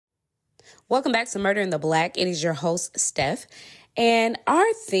Welcome back to Murder in the Black. It is your host, Steph. And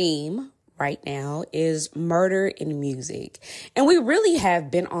our theme right now is murder in music. And we really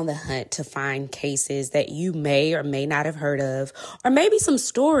have been on the hunt to find cases that you may or may not have heard of, or maybe some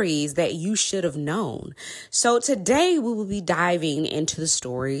stories that you should have known. So today we will be diving into the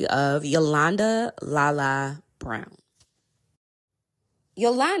story of Yolanda LaLa Brown.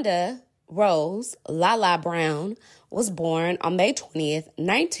 Yolanda Rose LaLa Brown was born on May 20th,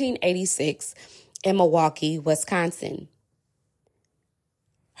 1986 in Milwaukee, Wisconsin.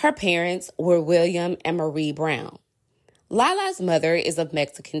 Her parents were William and Marie Brown. LaLa's mother is of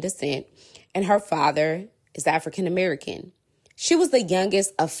Mexican descent and her father is African American. She was the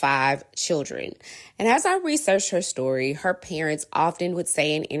youngest of 5 children. And as I researched her story, her parents often would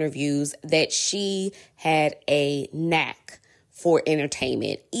say in interviews that she had a knack for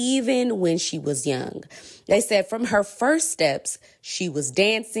entertainment, even when she was young. They said from her first steps, she was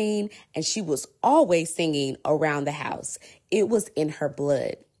dancing and she was always singing around the house. It was in her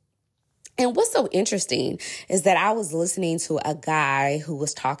blood. And what's so interesting is that I was listening to a guy who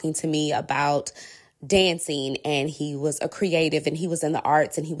was talking to me about dancing, and he was a creative and he was in the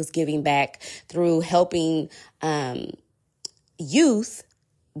arts and he was giving back through helping youth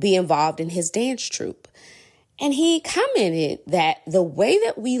be involved in his dance troupe. And he commented that the way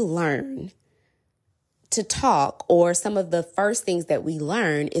that we learn to talk, or some of the first things that we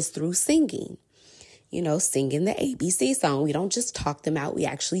learn, is through singing. You know, singing the ABC song. We don't just talk them out, we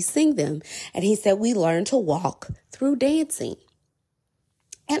actually sing them. And he said we learn to walk through dancing.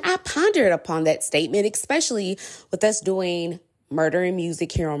 And I pondered upon that statement, especially with us doing murder in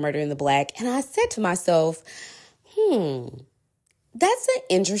music here on Murder in the Black. And I said to myself, that's an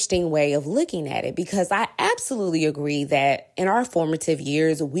interesting way of looking at it, because I absolutely agree that in our formative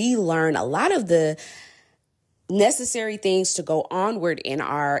years, we learn a lot of the necessary things to go onward in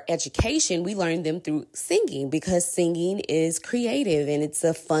our education. We learn them through singing, because singing is creative and it's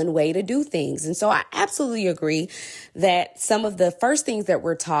a fun way to do things. And so I absolutely agree that some of the first things that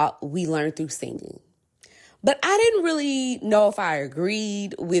we're taught, we learn through singing. But I didn't really know if I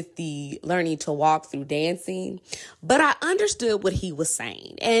agreed with the learning to walk through dancing, but I understood what he was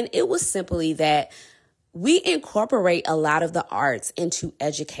saying. And it was simply that we incorporate a lot of the arts into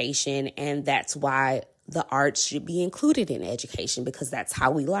education, and that's why the arts should be included in education, because that's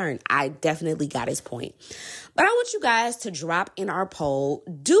how we learn. I definitely got his point. But I want you guys to drop in our poll,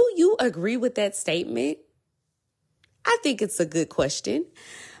 do you agree with that statement? I think it's a good question.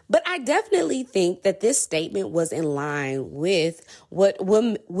 But I definitely think that this statement was in line with what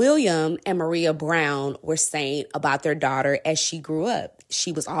William and Maria Brown were saying about their daughter as she grew up.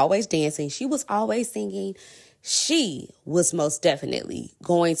 She was always dancing. She was always singing. She was most definitely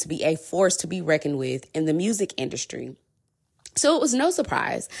going to be a force to be reckoned with in the music industry. So it was no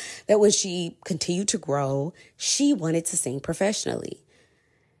surprise that when she continued to grow, she wanted to sing professionally.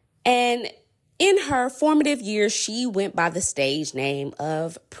 And in her formative years, she went by the stage name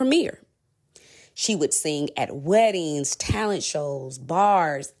of Premier. She would sing at weddings, talent shows,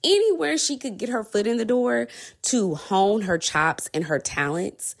 bars, anywhere she could get her foot in the door to hone her chops and her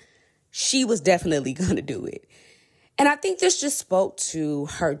talents. She was definitely going to do it. And I think this just spoke to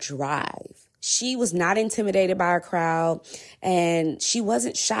her drive. She was not intimidated by a crowd, and she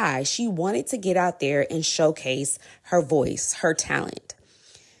wasn't shy. She wanted to get out there and showcase her voice, her talent.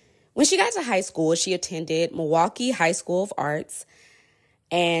 When she got to high school, she attended Milwaukee High School of Arts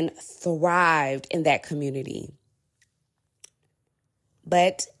and thrived in that community.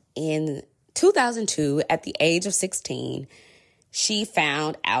 But in 2002, at the age of 16, she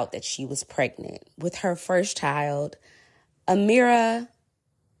found out that she was pregnant with her first child, Amira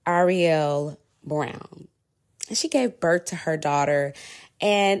Ariel Brown. And she gave birth to her daughter.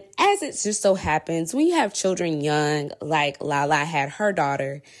 And as it just so happens, when you have children young, like LaLa had her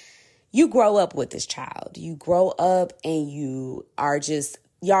daughter, you grow up with this child. You grow up and y'all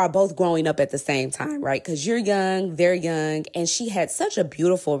are both growing up at the same time, right? Because you're young, they're young, and she had such a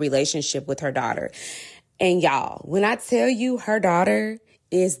beautiful relationship with her daughter. And y'all, when I tell you her daughter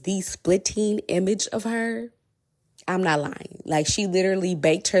is the splitting image of her, I'm not lying. Like, she literally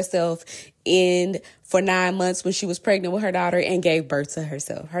baked herself in for 9 months when she was pregnant with her daughter and gave birth to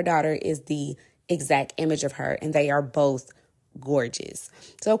herself. Her daughter is the exact image of her, and they are both gorgeous.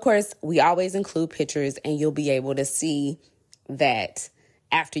 So, of course, we always include pictures, and you'll be able to see that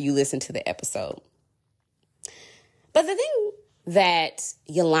after you listen to the episode. But the thing that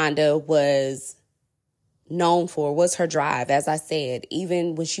Yolanda was known for was her drive. As I said,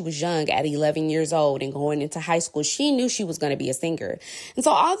 even when she was young at 11 years old and going into high school, she knew she was going to be a singer. And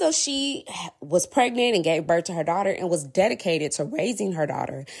so although she was pregnant and gave birth to her daughter and was dedicated to raising her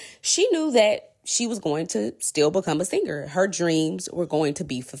daughter, she knew that she was going to still become a singer. Her dreams were going to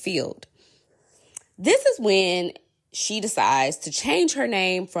be fulfilled. This is when she decides to change her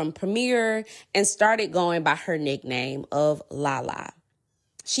name from Premier and started going by her nickname of LaLa.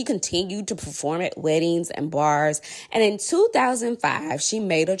 She continued to perform at weddings and bars, and in 2005, she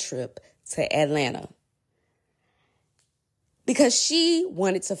made a trip to Atlanta because she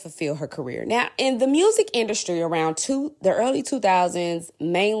wanted to fulfill her career. Now, in the music industry around the early 2000s,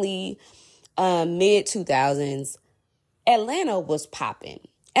 mainly mid 2000s, Atlanta was popping.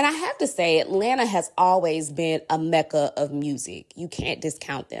 And I have to say, Atlanta has always been a mecca of music. You can't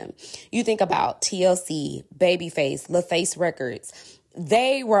discount them. You think about TLC, Babyface, LaFace Records.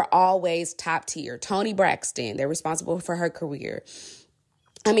 They were always top tier. Toni Braxton, they're responsible for her career.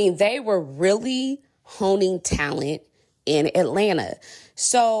 I mean, they were really honing talent in Atlanta.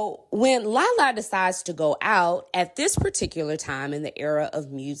 So when LaLa decides to go out at this particular time in the era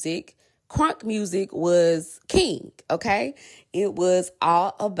of music, crunk music was king, okay? It was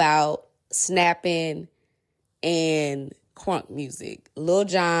all about snapping and crunk music. Lil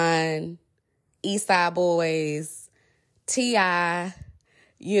Jon, East Side Boys, T.I.,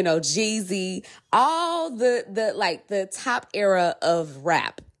 Jeezy, all the top era of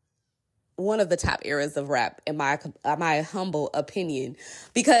rap. One of the top eras of rap, in my humble opinion,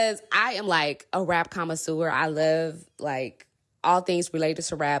 because I am like a rap connoisseur. I love like all things related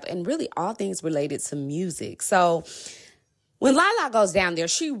to rap and really all things related to music. So when LaLa goes down there,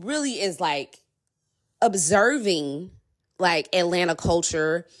 she really is like observing like Atlanta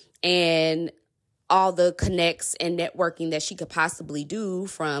culture and all the connects and networking that she could possibly do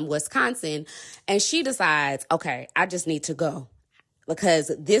from Wisconsin. And she decides, okay, I just need to go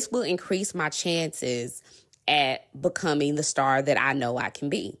because this will increase my chances at becoming the star that I know I can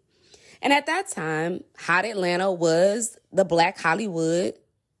be. And at that time, Hot Atlanta was the Black Hollywood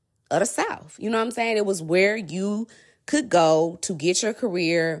of the South. You know what I'm saying? It was where you could go to get your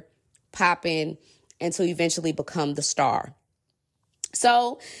career popping and to eventually become the star.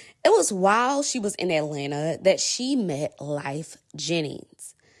 So it was while she was in Atlanta that she met Lyfe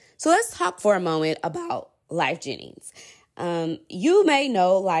Jennings. So let's talk for a moment about Lyfe Jennings. You may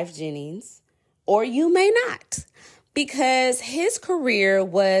know Lyfe Jennings, or you may not, because his career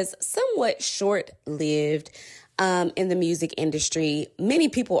was somewhat short-lived in the music industry. Many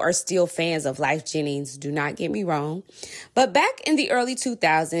people are still fans of Lyfe Jennings, do not get me wrong. But back in the early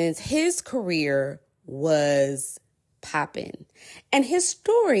 2000s, his career was popping. And his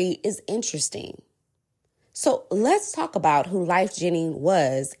story is interesting. So let's talk about who Lyfe Jennings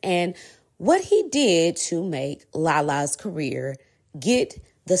was and what he did to make LaLa's career get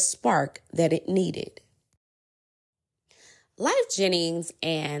the spark that it needed. Lyfe Jennings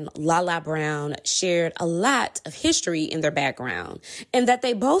and LaLa Brown shared a lot of history in their background, and that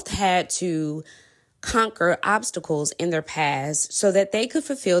they both had to conquer obstacles in their past so that they could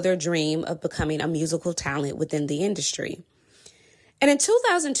fulfill their dream of becoming a musical talent within the industry. And in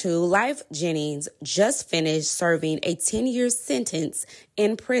 2002, Lyfe Jennings just finished serving a 10-year sentence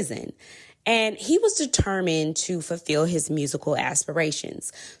in prison, and he was determined to fulfill his musical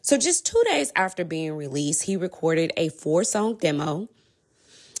aspirations. So just 2 days after being released, he recorded a 4-song demo,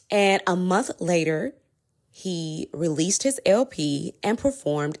 and a month later, he released his LP and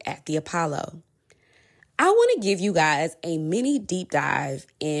performed at the Apollo. I want to give you guys a mini deep dive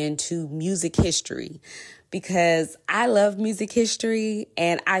into music history because I love music history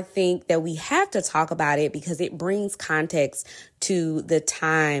and I think that we have to talk about it because it brings context to the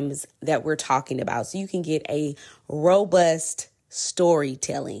times that we're talking about. So you can get a robust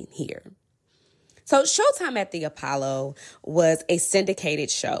storytelling here. So Showtime at the Apollo was a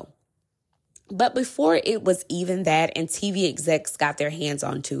syndicated show. But before it was even that and TV execs got their hands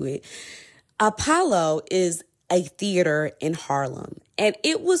onto it, Apollo is a theater in Harlem, and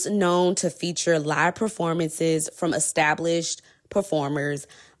it was known to feature live performances from established performers,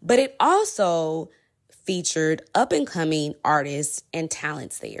 but it also featured up-and-coming artists and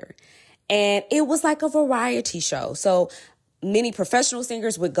talents there. And it was like a variety show. So many professional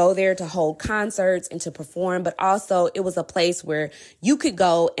singers would go there to hold concerts and to perform, but also it was a place where you could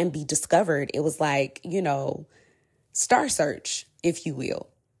go and be discovered. It was like, Star Search, if you will.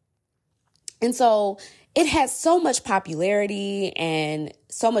 And so it had so much popularity and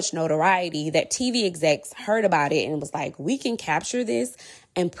so much notoriety that TV execs heard about it and was like, we can capture this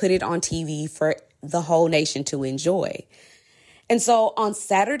and put it on TV for the whole nation to enjoy. And so on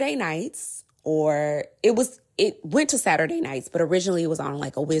Saturday nights, or it went to Saturday nights, but originally it was on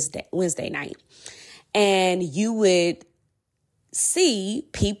like a Wednesday night. And you would see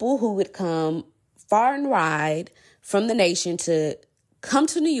people who would come far and wide from the nation to come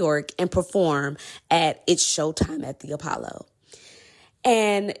to New York and perform at It's Showtime at the Apollo.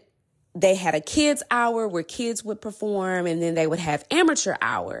 And they had a kids hour where kids would perform, and then they would have amateur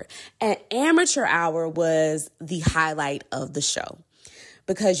hour. And amateur hour was the highlight of the show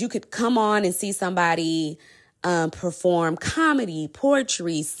because you could come on and see somebody perform comedy,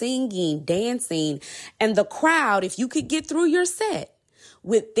 poetry, singing, dancing. And the crowd, if you could get through your set,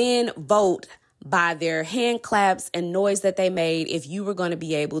 would then vote by their hand claps and noise that they made if you were going to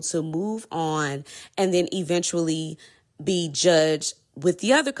be able to move on and then eventually be judged with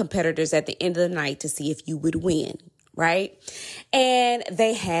the other competitors at the end of the night to see if you would win, right? And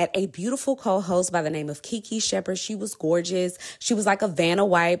they had a beautiful co-host by the name of Kiki Shepard. She was gorgeous. She was like a Vanna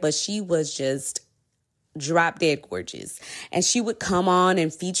White, but she was just drop dead gorgeous. And she would come on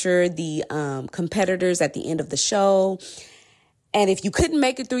and feature the competitors at the end of the show. And if you couldn't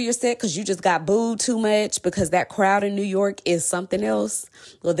make it through your set because you just got booed too much because that crowd in New York is something else,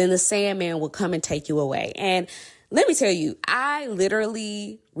 well, then the Sandman will come and take you away. And let me tell you, I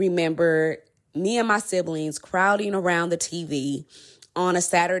literally remember me and my siblings crowding around the TV on a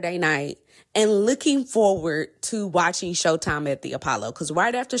Saturday night and looking forward to watching Showtime at the Apollo. Because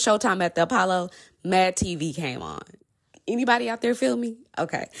right after Showtime at the Apollo, Mad TV came on. Anybody out there feel me?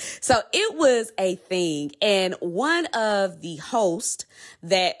 Okay. So it was a thing. And one of the hosts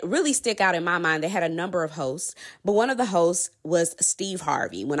that really stick out in my mind, they had a number of hosts, but one of the hosts was Steve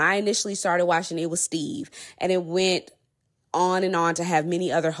Harvey. When I initially started watching, it was Steve. And it went on and on to have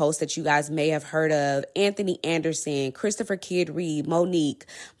many other hosts that you guys may have heard of. Anthony Anderson, Christopher Kidd Reed, Monique,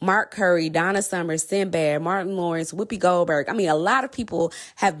 Mark Curry, Donna Summers, Sinbad, Martin Lawrence, Whoopi Goldberg. I mean, a lot of people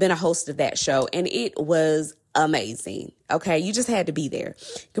have been a host of that show, and it was amazing. Okay. You just had to be there.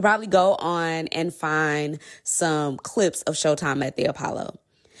 You could probably go on and find some clips of Showtime at the Apollo.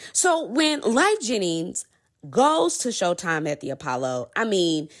 So when Life Jennings goes to Showtime at the Apollo, I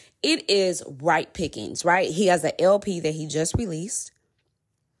mean, it is right pickings, right? He has an LP that he just released.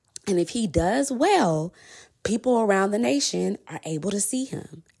 And if he does well, people around the nation are able to see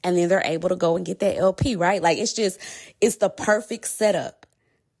him. And then they're able to go and get that LP, right? Like it's the perfect setup.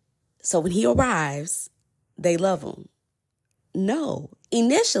 So when he arrives, they love him. No,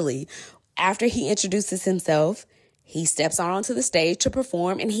 initially, after he introduces himself, he steps onto the stage to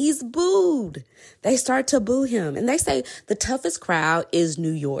perform and he's booed. They start to boo him. And they say the toughest crowd is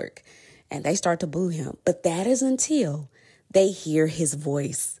New York. And they start to boo him. But that is until they hear his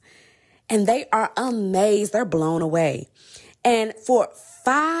voice. And they are amazed. They're blown away. And for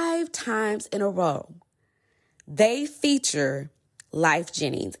 5 times in a row, they feature Life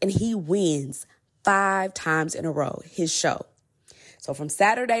Jennings. And he wins 5 times in a row, his show. So from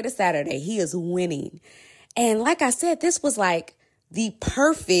Saturday to Saturday, he is winning. And like I said, this was like the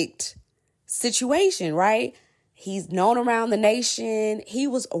perfect situation, right? He's known around the nation. He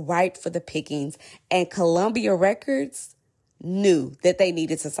was ripe for the pickings. And Columbia Records knew that they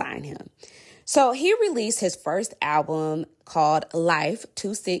needed to sign him. So he released his first album called Life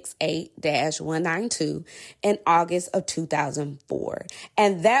 268-192 in August of 2004.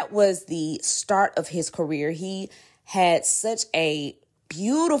 And that was the start of his career. He had such a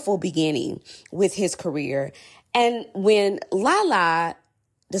beautiful beginning with his career. And when LaLa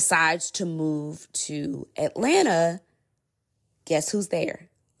decides to move to Atlanta, guess who's there?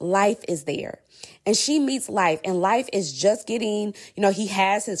 Life is there. And she meets Life, and Life is just getting, he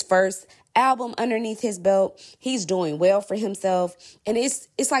has his first album underneath his belt. He's doing well for himself. And it's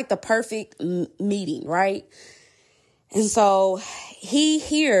like the perfect meeting, right? And so he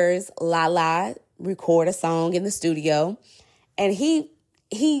hears LaLa record a song in the studio, and he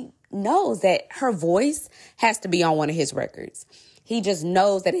knows that her voice has to be on one of his records. He just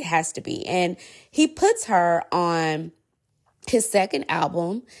knows that it has to be. And he puts her on his second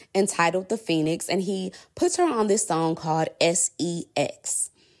album entitled The Phoenix, and he puts her on this song called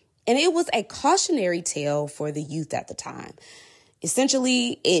SEX. And it was a cautionary tale for the youth at the time.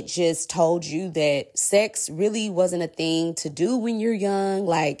 Essentially, it just told you that sex really wasn't a thing to do when you're young.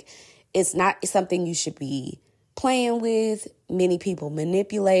 Like, it's not something you should be playing with. Many people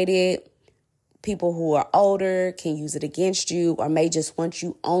manipulate it. People who are older can use it against you or may just want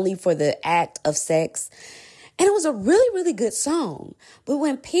you only for the act of sex. And it was a really, really good song. But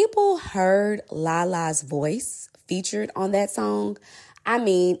when people heard LaLa's voice featured on that song, I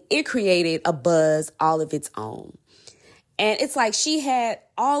mean, it created a buzz all of its own. And it's like she had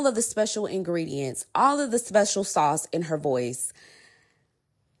all of the special ingredients, all of the special sauce in her voice.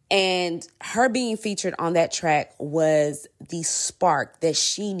 And And her being featured on that track was the spark that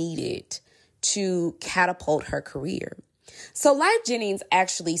she needed to catapult her career. So Life Jennings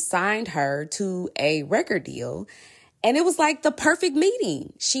actually signed her to a record deal, and it was like the perfect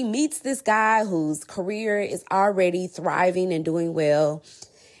meeting. She meets this guy whose career is already thriving and doing well.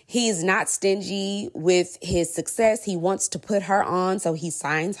 He's not stingy with his success. He wants to put her on, so he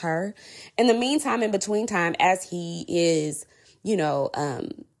signs her. In the meantime, in between time, as he is,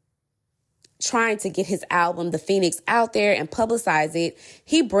 trying to get his album, The Phoenix, out there and publicize it,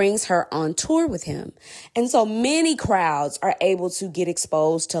 he brings her on tour with him. And so many crowds are able to get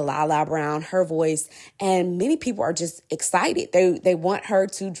exposed to LaLa Brown, her voice, and many people are just excited. They want her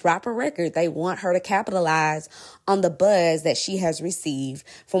to drop a record. They want her to capitalize on the buzz that she has received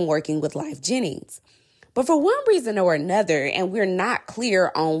from working with Life Jennings. But for one reason or another, and we're not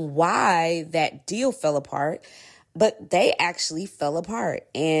clear on why that deal fell apart, but they actually fell apart,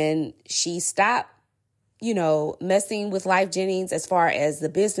 and she stopped, messing with Life Jennings as far as the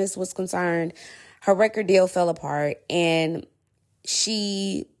business was concerned. Her record deal fell apart, and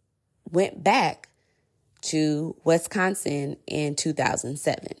she went back to Wisconsin in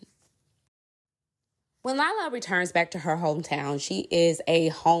 2007. When LaLa returns back to her hometown, she is a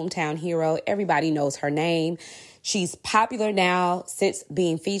hometown hero. Everybody knows her name. She's popular now since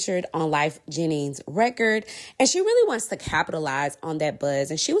being featured on Life Jennings' record, and she really wants to capitalize on that buzz.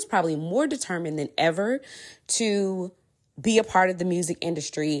 And she was probably more determined than ever to be a part of the music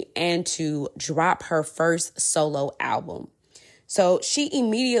industry and to drop her first solo album. So she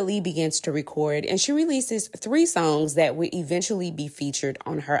immediately begins to record, and she releases 3 songs that will eventually be featured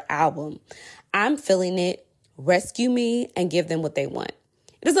on her album: I'm Feeling It, Rescue Me, and Give Them What They Want.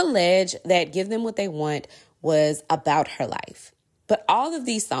 It is alleged that Give Them What They Want was about her life, but all of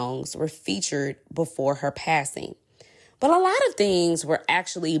these songs were featured before her passing. But a lot of things were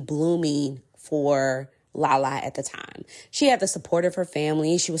actually blooming for LaLa at the time. She had the support of her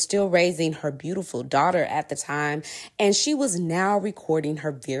family. She was still raising her beautiful daughter at the time, and she was now recording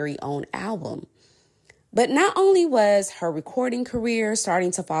her very own album. But not only was her recording career starting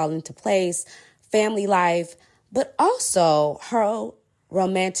to fall into place, family life, but also her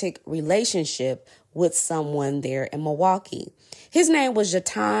romantic relationship with someone there in Milwaukee. His name was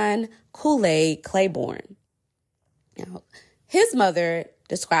Jatan Kool-Aid Claiborne. Now, his mother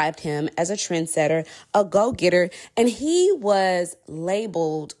described him as a trendsetter, a go-getter, and he was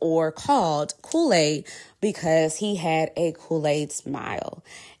labeled or called Kool-Aid because he had a Kool-Aid smile.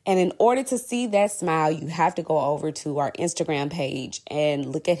 And in order to see that smile, you have to go over to our Instagram page and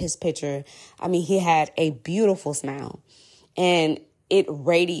look at his picture. I mean, he had a beautiful smile, and it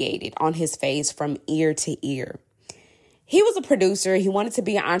radiated on his face from ear to ear. He was a producer. He wanted to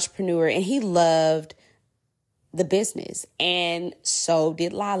be an entrepreneur, and he loved the business. And so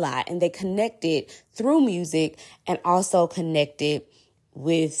did LaLa. And they connected through music and also connected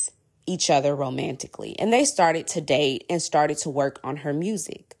with each other romantically. And they started to date and started to work on her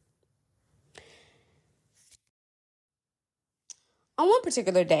music. On one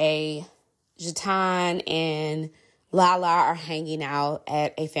particular day, Jatan and LaLa are hanging out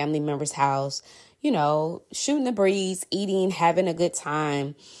at a family member's house, shooting the breeze, eating, having a good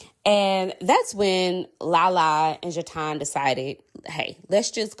time. And that's when LaLa and Jatan decided, hey,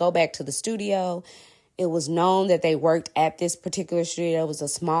 let's just go back to the studio. It was known that they worked at this particular studio. It was a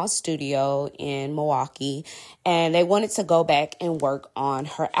small studio in Milwaukee, and they wanted to go back and work on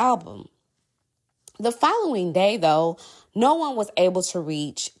her album. The following day, though, no one was able to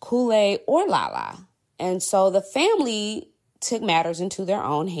reach Kool-Aid or LaLa. And so the family took matters into their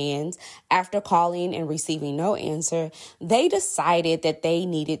own hands. After calling and receiving no answer, they decided that they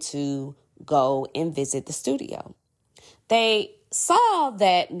needed to go and visit the studio. They saw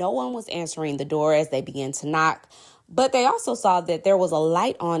that no one was answering the door as they began to knock, but they also saw that there was a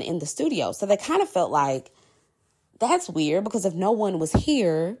light on in the studio. So they kind of felt like, that's weird, because if no one was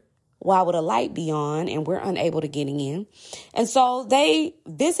here, why would a light be on and we're unable to get in? And so they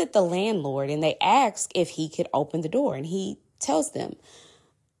visit the landlord and they ask if he could open the door. And he tells them,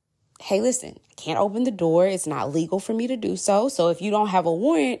 hey, listen, I can't open the door. It's not legal for me to do so. So if you don't have a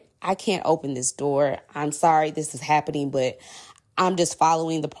warrant, I can't open this door. I'm sorry this is happening, but I'm just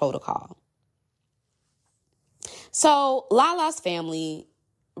following the protocol. So LaLa's family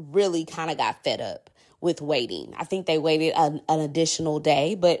really kind of got fed up with waiting. I think they waited an additional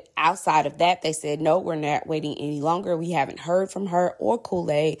day, but outside of that, they said, no, we're not waiting any longer. We haven't heard from her or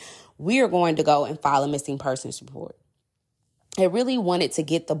Kool-Aid. We are going to go and file a missing persons report. They really wanted to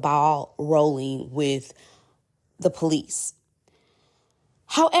get the ball rolling with the police.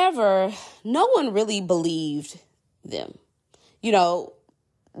 However, no one really believed them.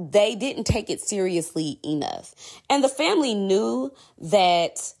 they didn't take it seriously enough. And the family knew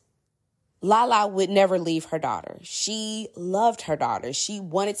that LaLa would never leave her daughter. She loved her daughter. She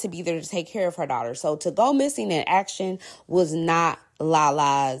wanted to be there to take care of her daughter. So to go missing in action was not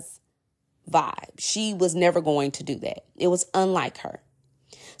LaLa's vibe. She was never going to do that. It was unlike her.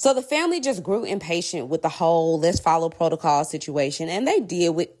 So the family just grew impatient with the whole let's follow protocol situation. And they did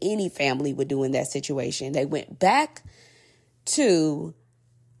what any family would do in that situation. They went back to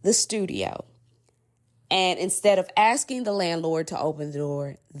the studio. And instead of asking the landlord to open the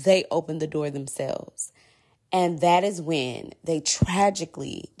door, they opened the door themselves. And that is when they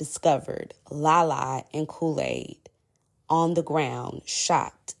tragically discovered LaLa and Kool-Aid on the ground,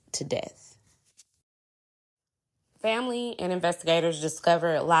 shot to death. Family and investigators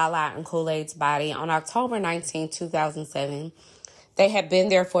discovered LaLa and Kool-Aid's body on October 19, 2007. They had been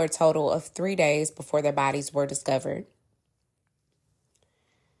there for a total of 3 days before their bodies were discovered.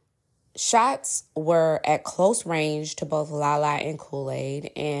 Shots were at close range to both LaLa and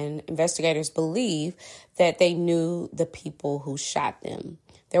Kool-Aid, and investigators believe that they knew the people who shot them.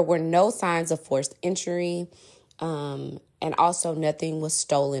 There were no signs of forced entry, and also nothing was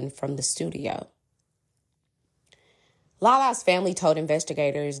stolen from the studio. LaLa's family told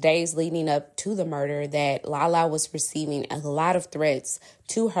investigators days leading up to the murder that LaLa was receiving a lot of threats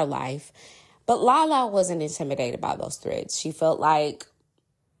to her life, but LaLa wasn't intimidated by those threats. She felt like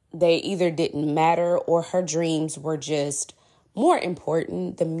they either didn't matter or her dreams were just more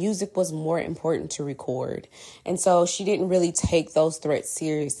important. The music was more important to record. And so she didn't really take those threats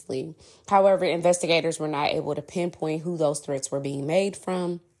seriously. However, investigators were not able to pinpoint who those threats were being made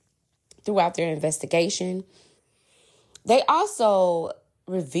from throughout their investigation. They also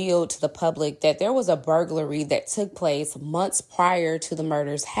revealed to the public that there was a burglary that took place months prior to the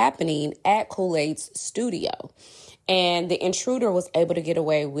murders happening at Kool-Aid's studio. And the intruder was able to get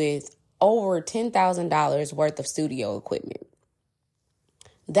away with over $10,000 worth of studio equipment.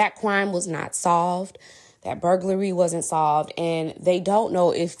 That crime was not solved. That burglary wasn't solved. And they don't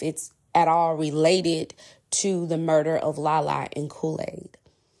know if it's at all related to the murder of LaLa and Kool-Aid.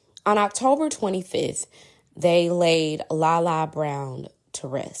 On October 25th, they laid LaLa Brown to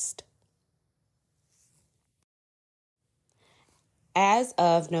rest. As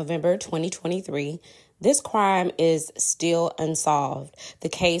of November 2023, this crime is still unsolved. The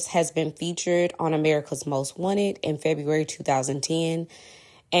case has been featured on America's Most Wanted in February 2010.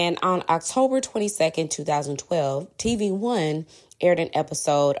 And on October 22nd, 2012, TV One aired an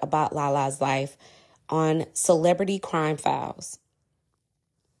episode about LaLa's life on Celebrity Crime Files.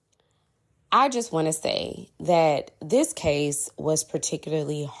 I just want to say that this case was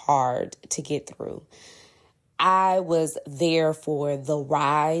particularly hard to get through. I was there for the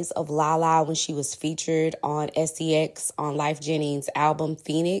rise of LaLa when she was featured on SCX on Life Jennings' album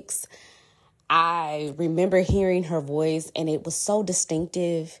Phoenix. I remember hearing her voice and it was so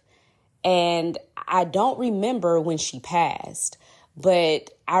distinctive. And I don't remember when she passed, but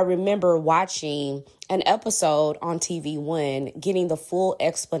I remember watching an episode on TV One, getting the full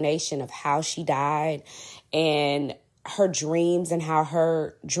explanation of how she died and her dreams and how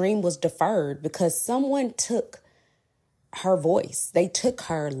her dream was deferred because someone took her voice. They took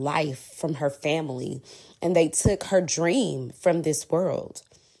her life from her family and they took her dream from this world.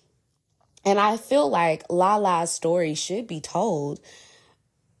 And I feel like LaLa's story should be told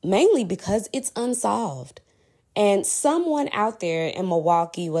mainly because it's unsolved. And someone out there in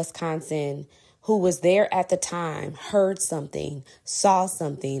Milwaukee, Wisconsin, who was there at the time, heard something, saw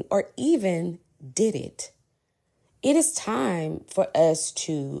something, or even did it. It is time for us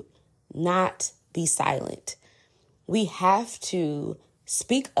to not be silent. We have to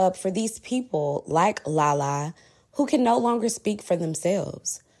speak up for these people like LaLa who can no longer speak for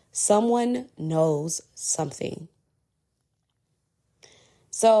themselves. Someone knows something.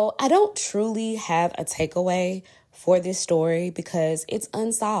 So I don't truly have a takeaway for this story because it's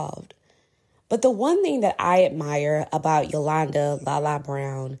unsolved. But the one thing that I admire about Yolanda LaLa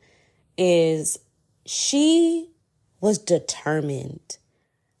Brown is she was determined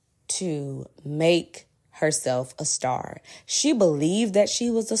to make herself a star. She believed that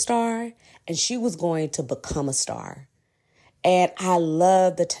she was a star and she was going to become a star. And I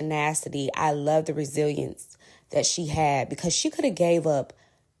love the tenacity. I love the resilience that she had because she could have gave up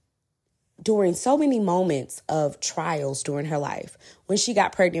during so many moments of trials during her life. When she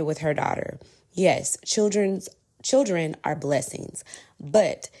got pregnant with her daughter, yes, children are blessings,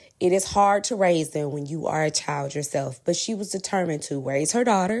 but it is hard to raise them when you are a child yourself. But she was determined to raise her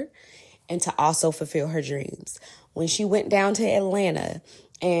daughter and to also fulfill her dreams. When she went down to Atlanta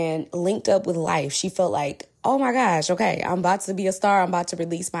and linked up with life. She felt like, oh my gosh, okay, I'm about to be a star. I'm about to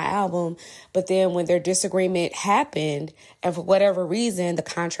release my album. But then when their disagreement happened, and for whatever reason, the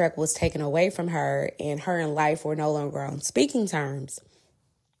contract was taken away from her and Life were no longer on speaking terms,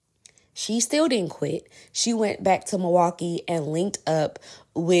 she still didn't quit. She went back to Milwaukee and linked up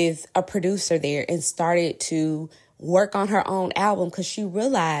with a producer there and started to work on her own album because she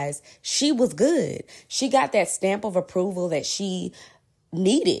realized she was good. She got that stamp of approval that she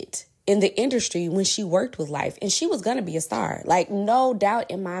needed in the industry when she worked with Life, and she was going to be a star. Like, no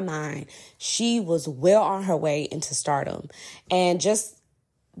doubt in my mind, she was well on her way into stardom. And just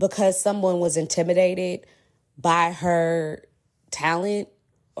because someone was intimidated by her talent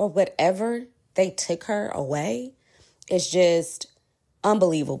or whatever, they took her away. It's just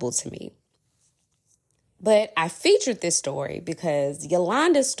unbelievable to me. But I featured this story because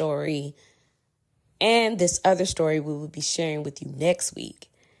Yolanda's story and this other story we will be sharing with you next week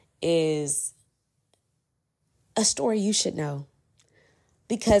is a story you should know,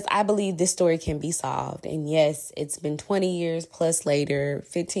 because I believe this story can be solved. And yes, it's been 20 years plus later,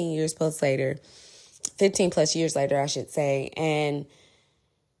 15 years plus later, 15 plus years later, I should say. And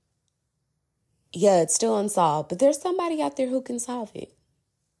yeah, it's still unsolved, but there's somebody out there who can solve it,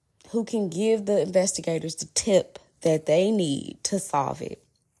 who can give the investigators the tip that they need to solve it.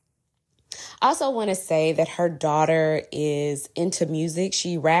 I also want to say that her daughter is into music.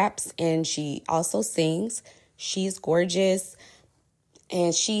 She raps and she also sings. She's gorgeous.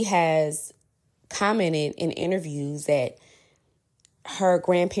 And she has commented in interviews that her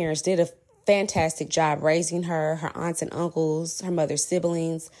grandparents did a fantastic job raising her. Her aunts and uncles, her mother's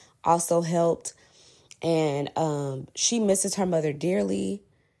siblings also helped. And she misses her mother dearly.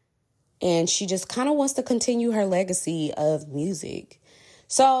 And she just kind of wants to continue her legacy of music.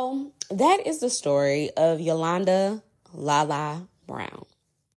 So that is the story of Yolanda LaLa Brown.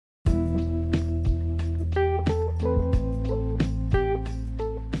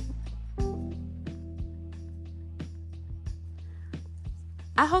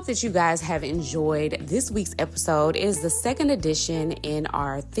 I hope that you guys have enjoyed this week's episode. It is the second edition in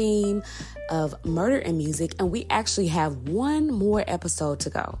our theme of murder and music, and we actually have one more episode to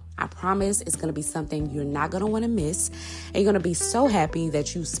go. I promise it's going to be something you're not going to want to miss, and you're going to be so happy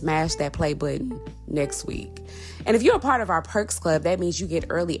that you smashed that play button next week. And if you're a part of our Perks Club, that means you get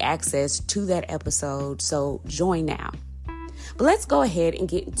early access to that episode, so join now. But let's go ahead and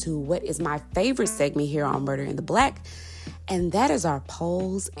get into what is my favorite segment here on Murder in the Black, and that is our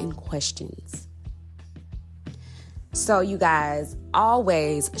polls and questions. So you guys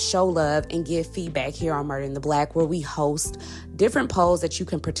always show love and give feedback here on Murder in the Black, where we host different polls that you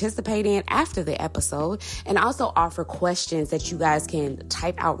can participate in after the episode, and also offer questions that you guys can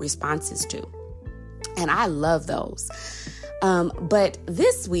type out responses to. And I love those. But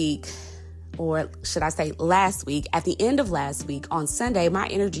this week, or should I say last week, at the end of last week on Sunday, my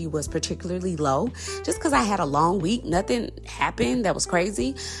energy was particularly low just because I had a long week. Nothing happened that was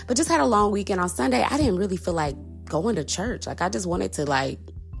crazy, but just had a long week. And on Sunday, I didn't really feel like going to church. Like, I just wanted to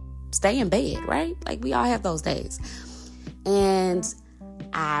stay in bed, right? Like, we all have those days. And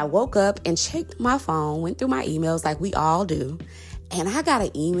I woke up and checked my phone, went through my emails like we all do. And I got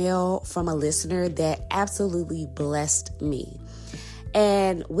an email from a listener that absolutely blessed me.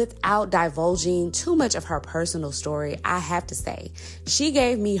 And without divulging too much of her personal story, I have to say, she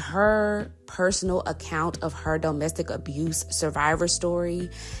gave me her personal account of her domestic abuse survivor story.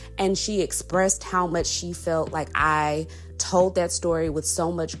 And she expressed how much she felt like I told that story with so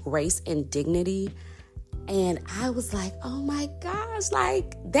much grace and dignity. And I was like, oh my gosh,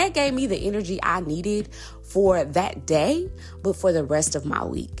 that gave me the energy I needed for that day, but for the rest of my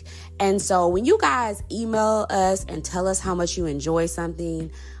week. And so when you guys email us and tell us how much you enjoy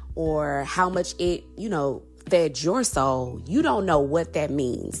something or how much it, fed your soul, you don't know what that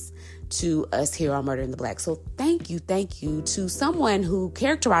means to us here on Murder in the Black. So thank you to someone who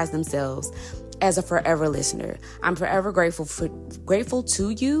characterized themselves as a forever listener. I'm forever grateful to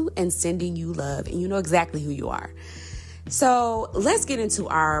you and sending you love, and you know exactly who you are. So let's get into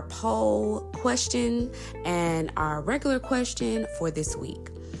our poll question and our regular question for this week.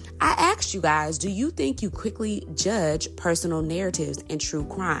 I asked you guys, do you think you quickly judge personal narratives in true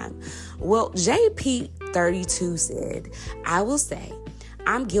crime? Well, JP32 said, I will say,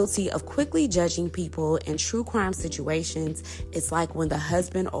 I'm guilty of quickly judging people in true crime situations. It's like when the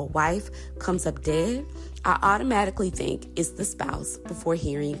husband or wife comes up dead, I automatically think it's the spouse before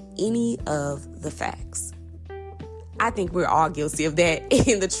hearing any of the facts. I think we're all guilty of that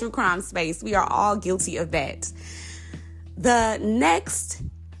in the true crime space. We are all guilty of that. The next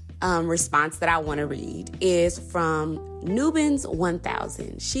response that I want to read is from Nubins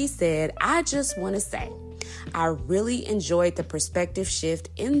 1000. She said, I just want to say, I really enjoyed the perspective shift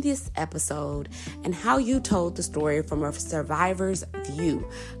in this episode and how you told the story from a survivor's view.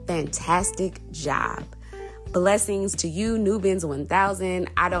 Fantastic job. Blessings to you, Nubins 1000.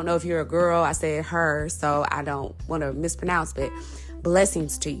 I don't know if you're a girl. I said her, so I don't want to mispronounce, but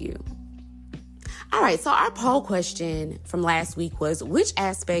blessings to you. All right, so our poll question from last week was, which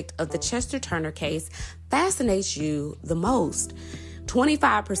aspect of the Chester Turner case fascinates you the most?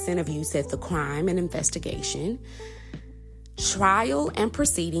 25% of you said the crime and investigation. Trial and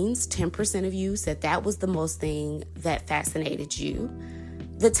proceedings, 10% of you said that was the most thing that fascinated you.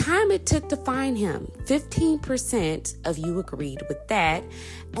 The time it took to find him, 15% of you agreed with that,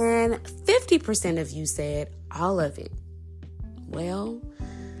 and 50% of you said all of it. Well,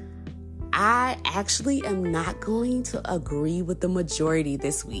 I actually am not going to agree with the majority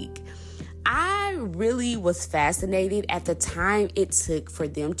this week. I really was fascinated at the time it took for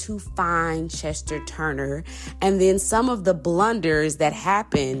them to find Chester Turner and then some of the blunders that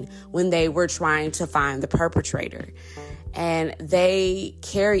happened when they were trying to find the perpetrator. And they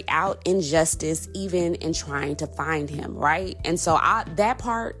carry out injustice even in trying to find him, right? And so that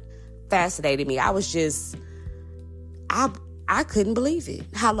part fascinated me. I couldn't believe it,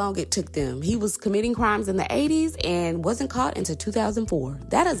 how long it took them. He was committing crimes in the 80s and wasn't caught until 2004.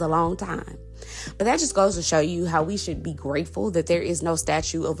 That is a long time. But that just goes to show you how we should be grateful that there is no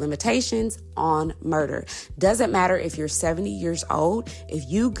statute of limitations on murder. Doesn't matter if you're 70 years old. If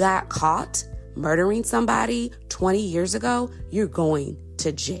you got caught murdering somebody 20 years ago, you're going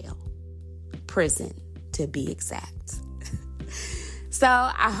to jail. Prison, to be exact. So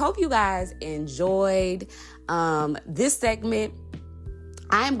I hope you guys enjoyed this segment.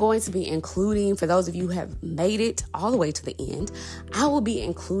 I am going to be including, for those of you who have made it all the way to the end, I will be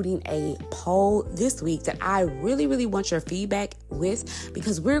including a poll this week that I really, really want your feedback with,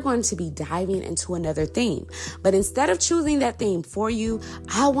 because we're going to be diving into another theme. But instead of choosing that theme for you,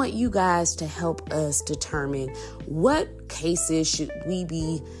 I want you guys to help us determine what cases should we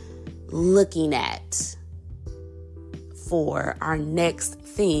be looking at for our next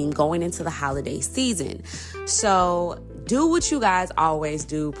theme going into the holiday season. So do what you guys always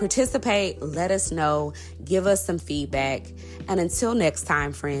do. Participate, let us know, give us some feedback. And until next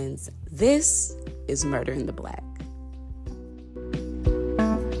time, friends, this is Murder in the Black.